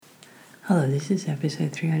Hello, this is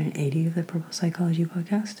episode 380 of the Purple Psychology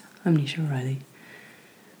Podcast. I'm Nisha Riley.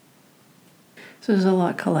 So there's a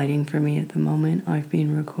lot colliding for me at the moment. I've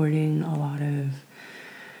been recording a lot of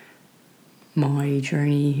my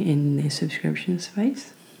journey in the subscription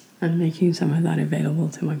space and making some of that available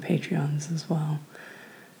to my Patreons as well.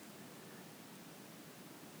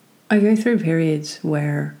 I go through periods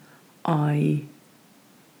where I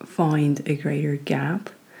find a greater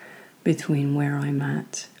gap between where I'm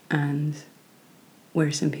at and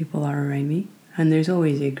where some people are around me. And there's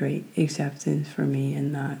always a great acceptance for me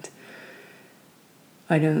in that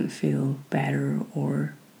I don't feel better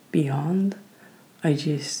or beyond. I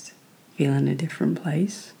just feel in a different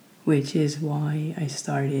place, which is why I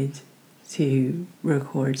started to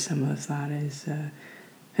record some of that as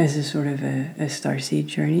a sort of a starseed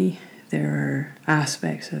journey. There are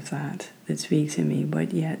aspects of that speak to me,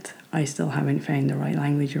 but yet I still haven't found the right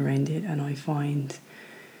language around it, and I find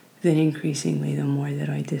that increasingly the more that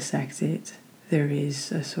I dissect it, there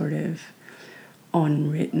is a sort of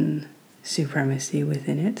unwritten supremacy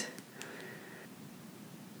within it.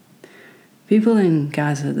 People in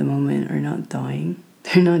Gaza at the moment are not dying.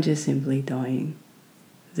 They're not just simply dying.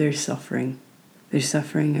 They're suffering. They're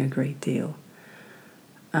suffering a great deal.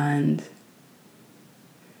 And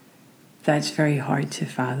that's very hard to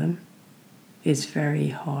fathom. It's very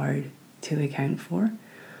hard to account for.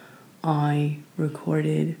 I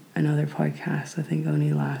recorded another podcast, I think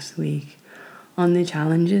only last week, on the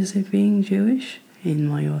challenges of being Jewish in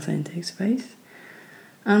my authentic space.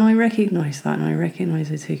 And I recognise that, and I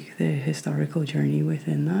recognise I took the historical journey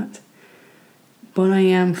within that. But I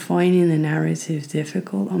am finding the narrative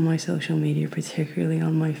difficult on my social media, particularly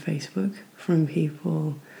on my Facebook, from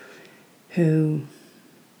people who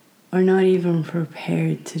are not even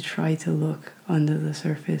prepared to try to look under the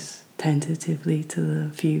surface tentatively to the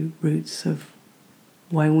few roots of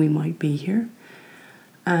why we might be here,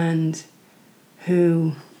 and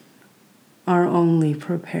who are only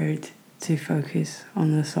prepared to focus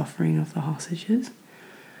on the suffering of the hostages.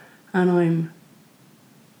 And I'm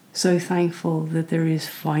so thankful that there is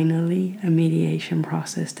finally a mediation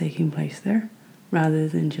process taking place there, rather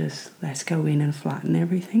than just let's go in and flatten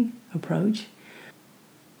everything approach.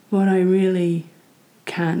 But I really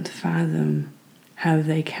can't fathom how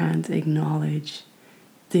they can't acknowledge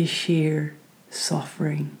the sheer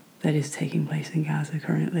suffering that is taking place in Gaza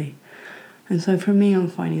currently. And so for me, I'm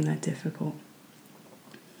finding that difficult.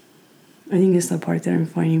 I think it's the part that I'm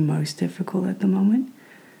finding most difficult at the moment.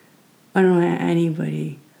 I don't know how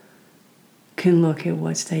anybody can look at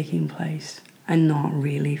what's taking place and not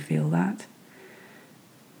really feel that.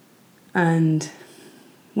 And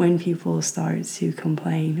when people start to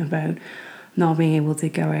complain about not being able to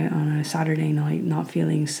go out on a Saturday night, not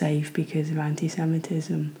feeling safe because of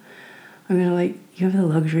anti-Semitism, I'm going to you have the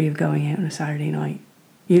luxury of going out on a Saturday night.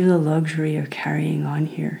 You have the luxury of carrying on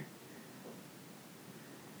here.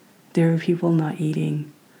 There are people not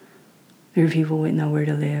eating. There are people with nowhere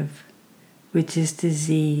to live, with just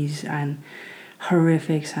disease and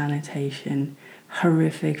horrific sanitation,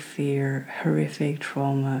 horrific fear, horrific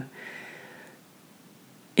trauma.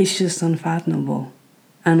 It's just unfathomable.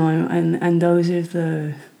 And those are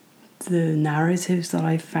the narratives that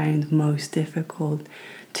I found most difficult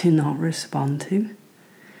to not respond to.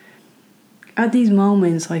 At these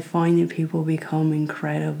moments, I find that people become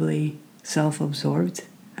incredibly self-absorbed,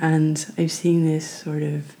 and I've seen this sort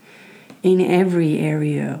of in every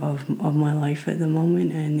area of my life at the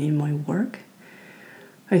moment and in my work.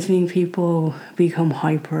 I think people become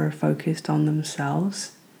hyper-focused on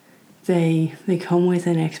themselves. They come with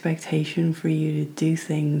an expectation for you to do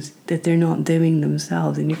things that they're not doing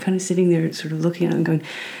themselves, and you're kind of sitting there sort of looking at it and going,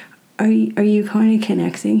 are you kind of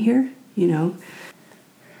connecting here, you know?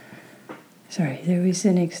 Sorry, there was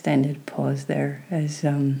an extended pause there as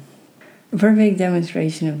a perfect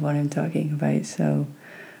demonstration of what I'm talking about. So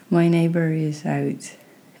my neighbour is out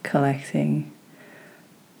collecting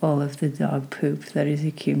all of the dog poop that is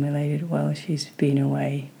accumulated while she's been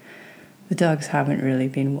away. The dogs haven't really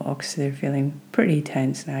been walked, so they're feeling pretty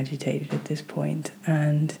tense and agitated at this point.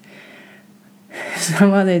 And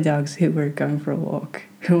some other dogs who were going for a walk,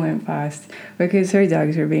 who went past, because her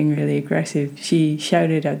dogs were being really aggressive, she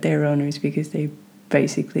shouted at their owners because they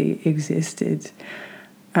basically existed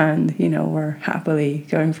and, were happily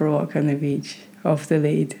going for a walk on the beach off the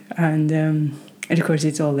lead. And of course,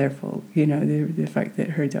 it's all their fault, the fact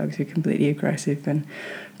that her dogs are completely aggressive and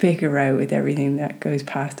pick her out with everything that goes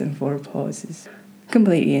past them for paws is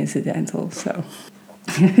completely incidental. So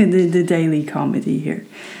the daily comedy here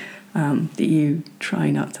that you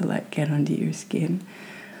try not to let get under your skin.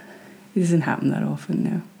 It doesn't happen that often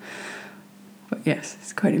now. But yes,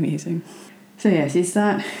 it's quite amazing. So yes, it's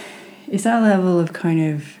that level of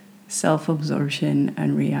kind of self-absorption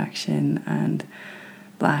and reaction and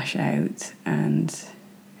lash out and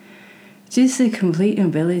just a complete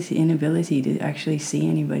inability to actually see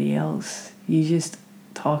anybody else. You just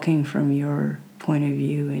talking from your point of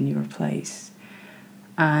view in your place.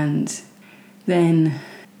 And then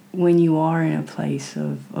when you are in a place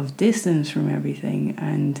of distance from everything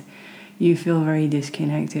and you feel very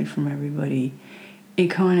disconnected from everybody, it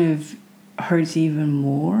kind of hurts even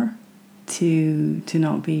more to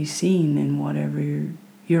not be seen in whatever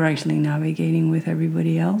you're actually navigating with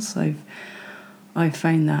everybody else. I've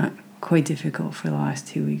found that quite difficult for the last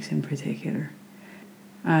 2 weeks in particular,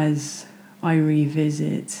 as I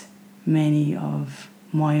revisit many of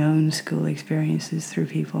my own school experiences through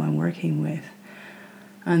people I'm working with,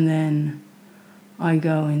 and then I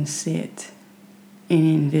go and sit in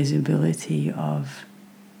invisibility of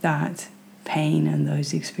that pain and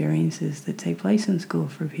those experiences that take place in school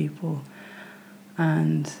for people,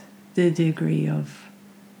 and the degree of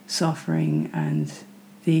suffering and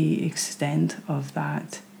the extent of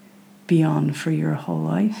that beyond for your whole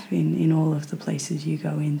life in all of the places you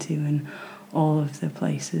go into and all of the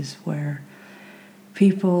places where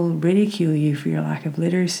people ridicule you for your lack of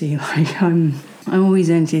literacy. Like I'm always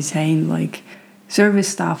entertained, like service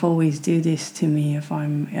staff always do this to me if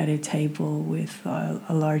I'm at a table with a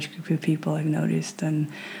large group of people, I've noticed,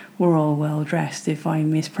 and we're all well dressed. If I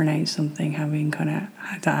mispronounce something, having kind of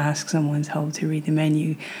had to ask someone's help to read the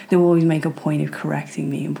menu, they'll always make a point of correcting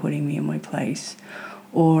me and putting me in my place.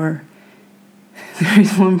 Or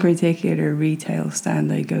there's one particular retail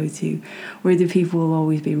stand I go to where the people will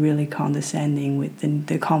always be really condescending with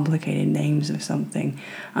the complicated names of something.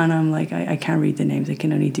 And I'm like, I can't read the names. I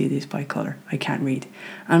can only do this by colour. I can't read.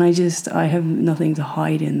 And I have nothing to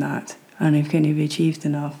hide in that. And I've kind of achieved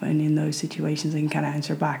enough. And in those situations, I can kind of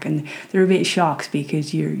answer back. And they're a bit shocked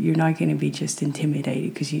because you're not going to be just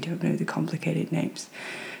intimidated because you don't know the complicated names.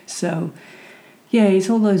 So, yeah, it's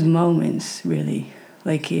all those moments, really.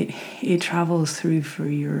 Like it travels through for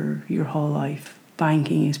your whole life.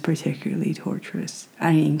 Banking is particularly torturous.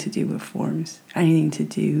 Anything to do with forms, anything to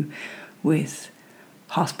do with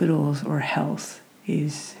hospitals or health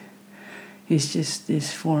is just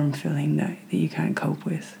this form filling that you can't cope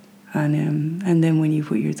with. And then when you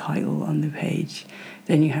put your title on the page,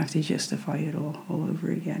 then you have to justify it all over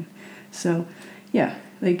again. So yeah,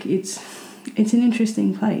 like it's an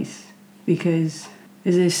interesting place because,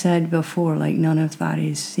 as I said before, like none of that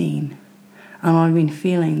is seen. And I've been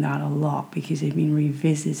feeling that a lot because I've been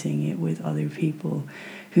revisiting it with other people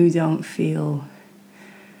who don't feel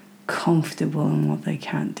comfortable in what they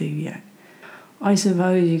can't do yet. I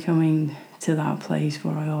suppose you're coming to that place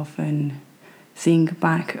where I often think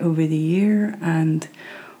back over the year, and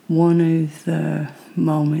one of the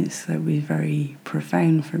moments that was very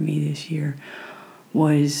profound for me this year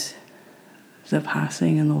was the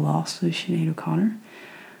passing and the loss of Sinead O'Connor.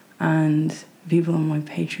 And people on my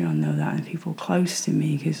Patreon know that, and people close to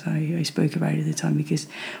me, because I spoke about it at the time. Because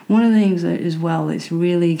one of the things that as well that's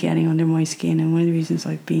really getting under my skin, and one of the reasons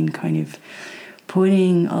I've been kind of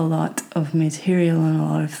putting a lot of material and a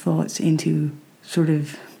lot of thoughts into sort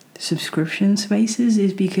of subscription spaces,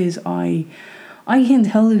 is because I can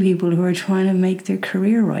tell the people who are trying to make their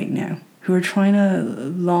career right now, who are trying to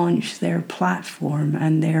launch their platform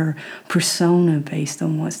and their persona based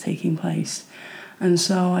on what's taking place. And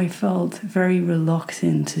so I felt very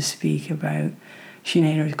reluctant to speak about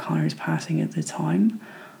Sinead O'Connor's passing at the time.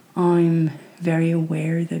 I'm very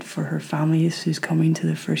aware that for her family, this is coming to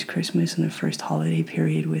the first Christmas and the first holiday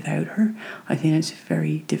period without her. I think it's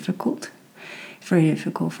very difficult. It's very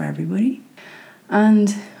difficult for everybody.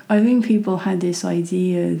 And I think people had this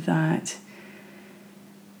idea that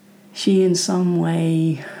she in some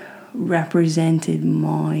way represented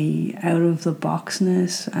my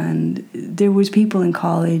out-of-the-boxness, and there was people in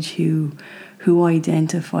college who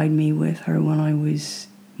identified me with her when I was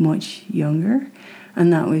much younger,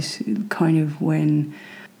 and that was kind of when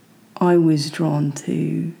I was drawn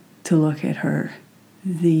to look at her.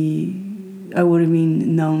 I would have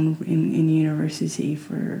been known in university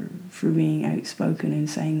for being outspoken and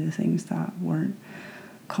saying the things that weren't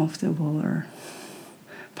comfortable or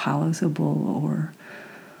palatable or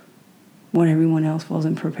what everyone else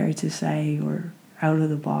wasn't prepared to say, or out of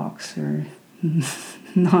the box, or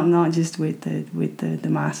not just with the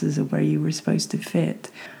masses of where you were supposed to fit,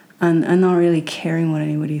 and not really caring what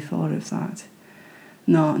anybody thought of that,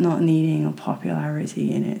 not needing a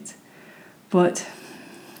popularity in it. But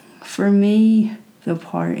for me, the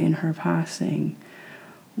part in her passing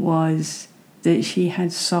was that she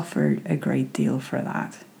had suffered a great deal for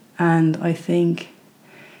that. And I think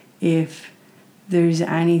if there's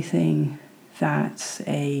anything that's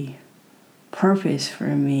a purpose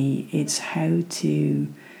for me, it's how to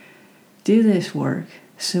do this work,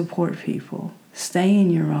 support people, stay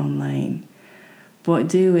in your own lane, but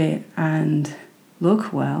do it and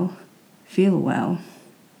look well, feel well,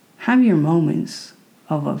 have your moments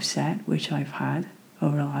of upset, which I've had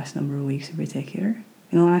over the last number of weeks in particular,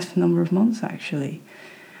 in the last number of months actually.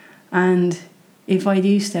 And if I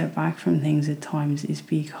do step back from things at times, it's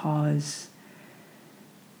because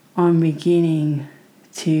I'm beginning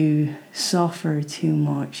to suffer too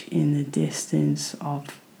much in the distance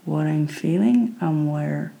of what I'm feeling and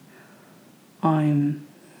where I'm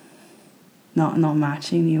not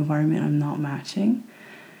matching the environment I'm not matching.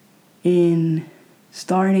 In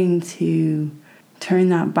starting to turn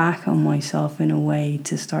that back on myself in a way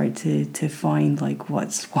to start to find like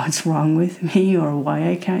what's wrong with me, or why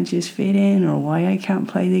I can't just fit in, or why I can't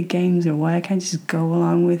play the games, or why I can't just go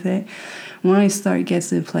along with it. When I get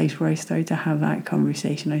to the place where I start to have that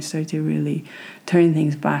conversation, I start to really turn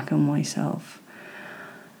things back on myself.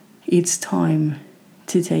 It's time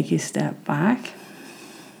to take a step back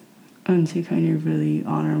and to kind of really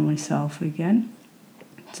honor myself again.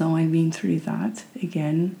 So I've been through that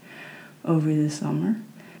again over the summer.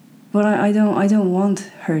 But I don't want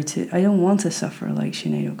to suffer like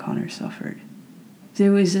Sinead O'Connor suffered.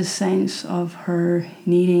 There was a sense of her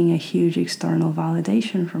needing a huge external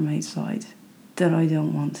validation from outside that I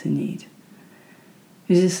don't want to need.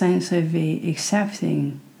 There's a sense of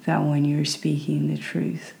accepting that when you're speaking the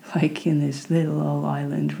truth, like in this little old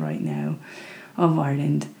island right now of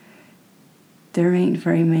Ireland, there ain't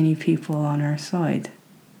very many people on our side.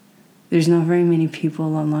 There's not very many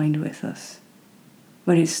people aligned with us,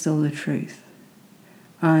 but it's still the truth.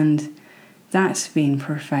 And that's been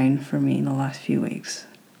profound for me in the last few weeks.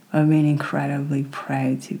 I've been incredibly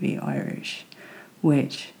proud to be Irish,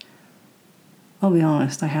 which, I'll be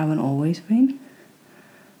honest, I haven't always been.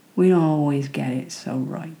 We don't always get it so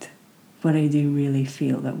right, but I do really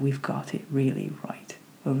feel that we've got it really right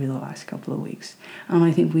over the last couple of weeks. And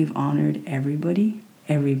I think we've honoured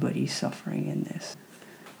everybody's suffering in this.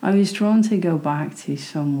 I was drawn to go back to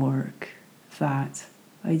some work that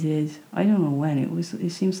I did, I don't know when, it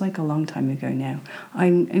seems like a long time ago now.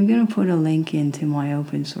 I'm going to put a link into my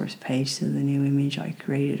open source page to the new image I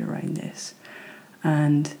created around this.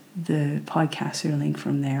 And the podcaster link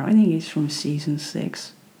from there, I think it's from season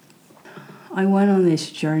 6. I went on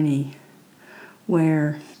this journey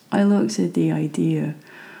where I looked at the idea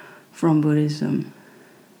from Buddhism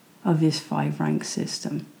of this 5-rank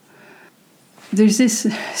system. There's this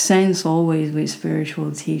sense always with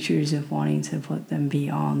spiritual teachers of wanting to put them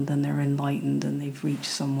beyond, and they're enlightened and they've reached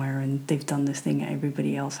somewhere and they've done this thing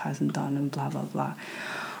everybody else hasn't done and blah, blah, blah.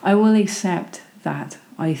 I will accept that.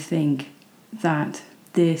 I think that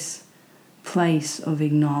this place of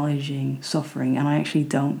acknowledging suffering, and I actually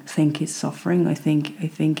don't think it's suffering. I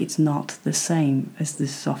think it's not the same as the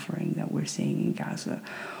suffering that we're seeing in Gaza,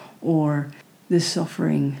 or the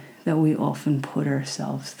suffering that we often put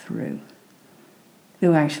ourselves through.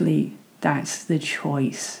 Though actually that's the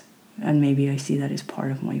choice, and maybe I see that as part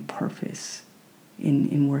of my purpose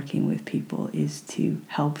in working with people, is to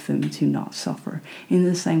help them to not suffer. In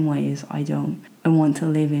the same way as I want to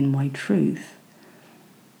live in my truth,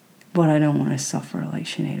 but I don't want to suffer like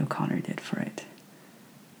Sinead O'Connor did for it.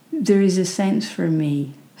 There is a sense for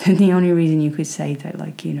me that the only reason you could say that,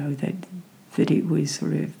 like, you know, that it was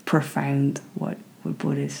sort of profound what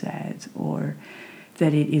Buddha said, or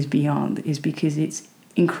that it is beyond, is because it's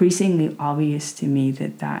increasingly obvious to me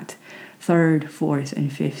that 3rd, 4th,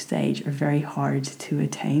 and 5th stage are very hard to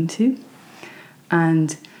attain to.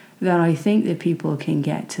 And that I think that people can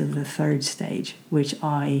get to the 3rd stage, which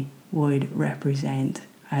I would represent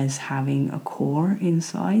as having a core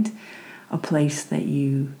inside, a place that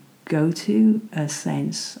you go to, a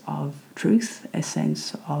sense of truth, a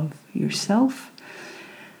sense of yourself,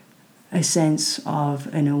 a sense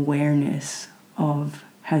of an awareness of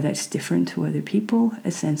how that's different to other people,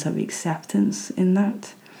 a sense of acceptance in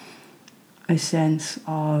that, a sense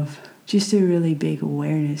of just a really big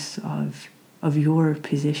awareness of your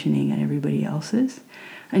positioning and everybody else's,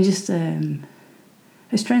 and just a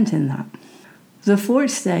strength in that. The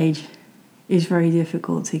 4th stage is very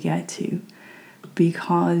difficult to get to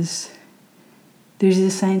because there's a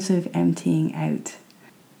sense of emptying out.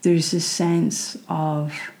 There's a sense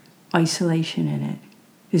of isolation in it.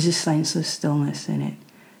 There's a sense of stillness in it.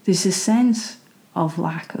 There's a sense of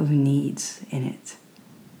lack of needs in it.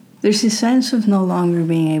 There's a sense of no longer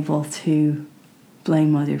being able to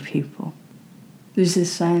blame other people. There's a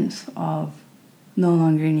sense of no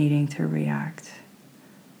longer needing to react.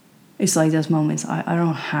 It's like those moments I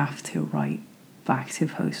don't have to write back to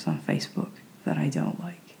posts on Facebook that I don't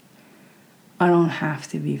like. I don't have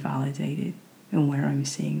to be validated in where I'm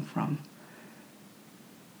seeing from.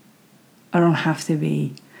 I don't have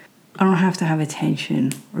to have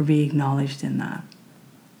attention or be acknowledged in that.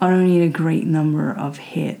 I don't need a great number of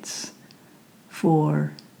hits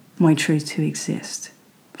for my truth to exist,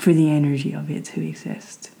 for the energy of it to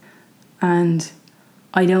exist. And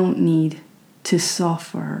I don't need to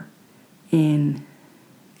suffer in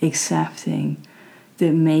accepting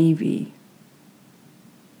that maybe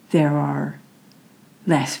there are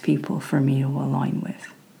less people for me to align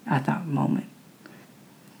with at that moment.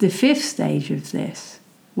 The fifth stage of this,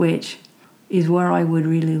 which is where I would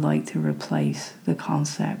really like to replace the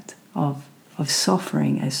concept of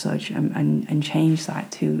suffering as such and change that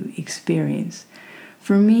to experience.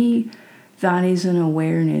 For me, that is an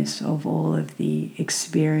awareness of all of the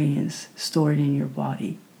experience stored in your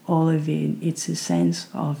body. All of it, it's a sense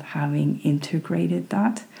of having integrated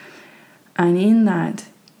that. And in that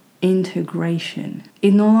integration,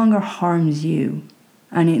 it no longer harms you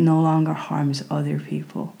and it no longer harms other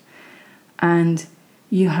people. And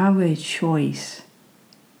you have a choice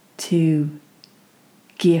to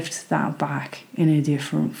gift that back in a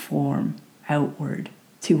different form outward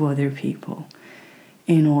to other people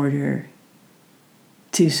in order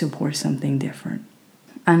to support something different.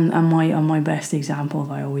 And my best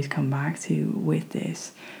example I always come back to with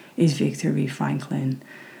this is Viktor B. Franklin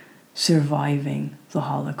surviving the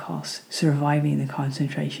Holocaust, surviving the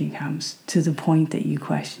concentration camps, to the point that you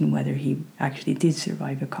question whether he actually did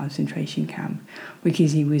survive a concentration camp,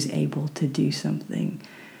 because he was able to do something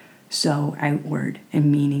so outward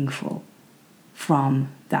and meaningful from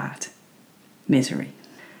that misery,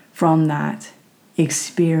 from that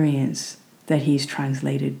experience that he's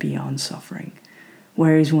translated beyond suffering.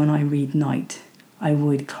 Whereas when I read Night, I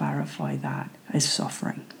would clarify that as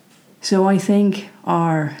suffering. So I think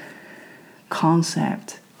our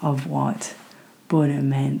concept of what Buddha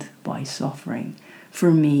meant by suffering,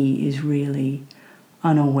 for me, is really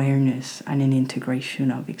an awareness and an integration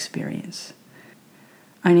of experience.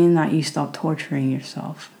 And in that, you stop torturing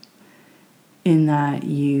yourself. In that,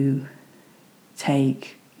 you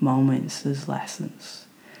take moments as lessons.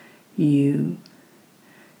 You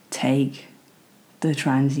take the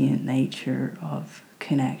transient nature of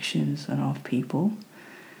connections and of people.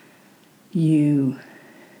 You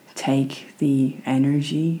take the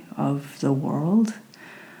energy of the world,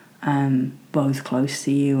 both close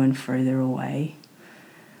to you and further away,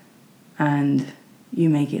 and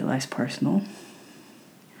you make it less personal.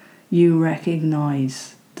 You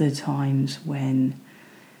recognize the times when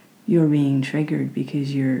you're being triggered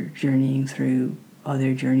because you're journeying through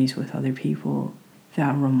other journeys with other people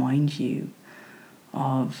that remind you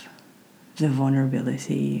of the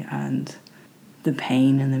vulnerability and the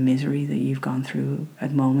pain and the misery that you've gone through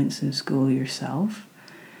at moments in school yourself.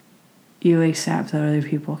 You accept that other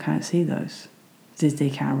people can't see those, that they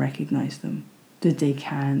can't recognize them, that they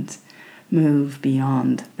can't move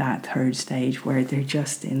beyond that third stage where they're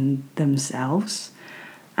just in themselves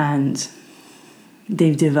and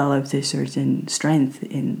they've developed a certain strength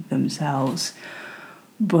in themselves,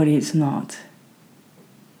 but it's not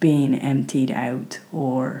being emptied out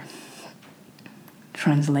or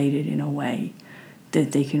translated in a way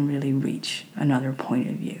that they can really reach another point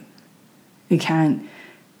of view. You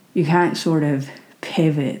can't sort of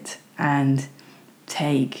pivot and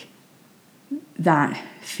take that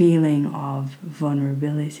feeling of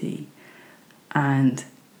vulnerability and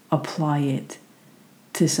apply it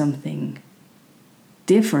to something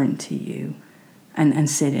different to you and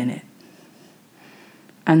sit in it.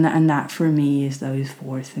 And that for me is those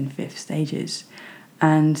fourth and fifth stages.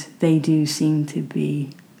 And they do seem to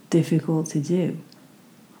be difficult to do.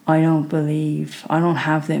 I don't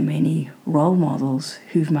have that many role models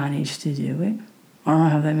who've managed to do it. I don't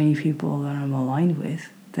have that many people that I'm aligned with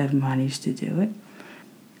that have managed to do it.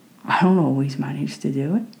 I don't always manage to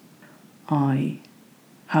do it. I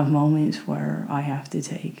have moments where I have to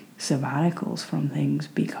take sabbaticals from things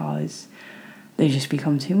because they just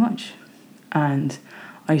become too much. And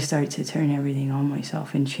I start to turn everything on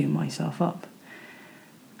myself and tune myself up.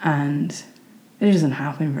 And it doesn't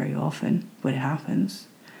happen very often, but it happens.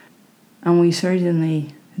 And we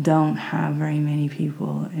certainly don't have very many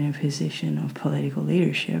people in a position of political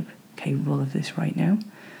leadership capable of this right now.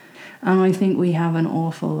 And I think we have an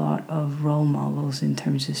awful lot of role models in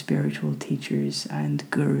terms of spiritual teachers and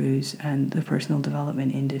gurus and the personal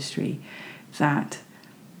development industry that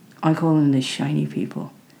I call them the shiny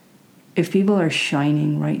people. If people are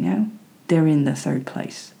shining right now, they're in the third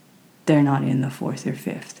place. They're not in the fourth or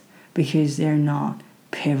fifth because they're not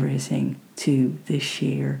pivoting to the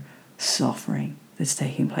sheer suffering that's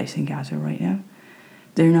taking place in Gaza right now.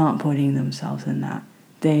 They're not putting themselves in that.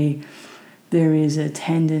 There is a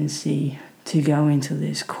tendency to go into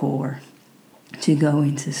this core, to go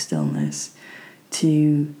into stillness,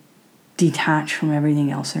 to detach from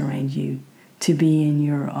everything else around you, to be in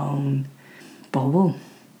your own bubble,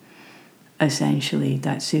 essentially,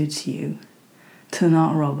 that suits you, to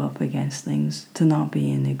not rub up against things, to not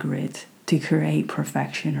be in the grid, to create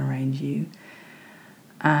perfection around you,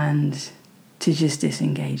 and to just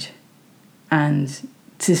disengage. And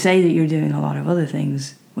to say that you're doing a lot of other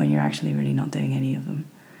things when you're actually really not doing any of them.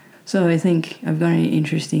 So I think I've got an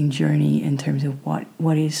interesting journey in terms of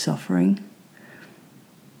what is suffering,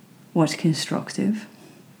 what's constructive,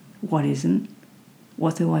 what isn't,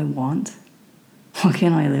 what do I want, what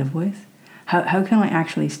can I live with, how can I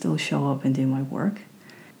actually still show up and do my work,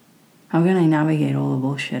 how can I navigate all the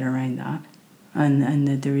bullshit around that, and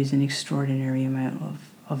that there is an extraordinary amount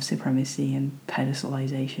of supremacy and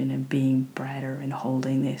pedestalization and being better and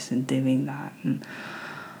holding this and doing that. And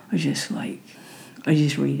I just read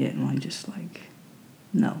it and I'm just like,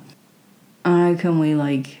 no. How can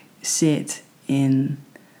we sit in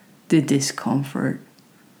the discomfort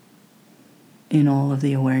in all of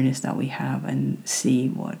the awareness that we have and see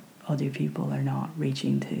what other people are not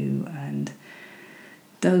reaching to, and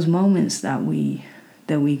those moments that we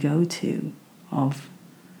go to of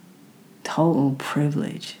total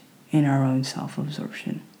privilege in our own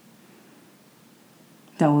self-absorption.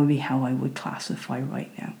 That would be how I would classify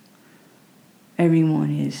right now.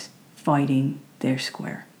 Everyone is fighting their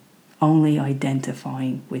square, only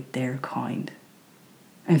identifying with their kind,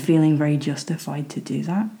 and feeling very justified to do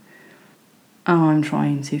that. And I'm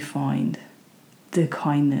trying to find the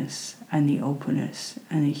kindness and the openness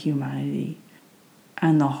and the humanity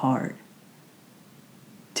and the heart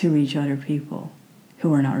to reach other people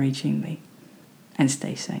who are not reaching me, and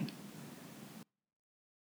stay sane.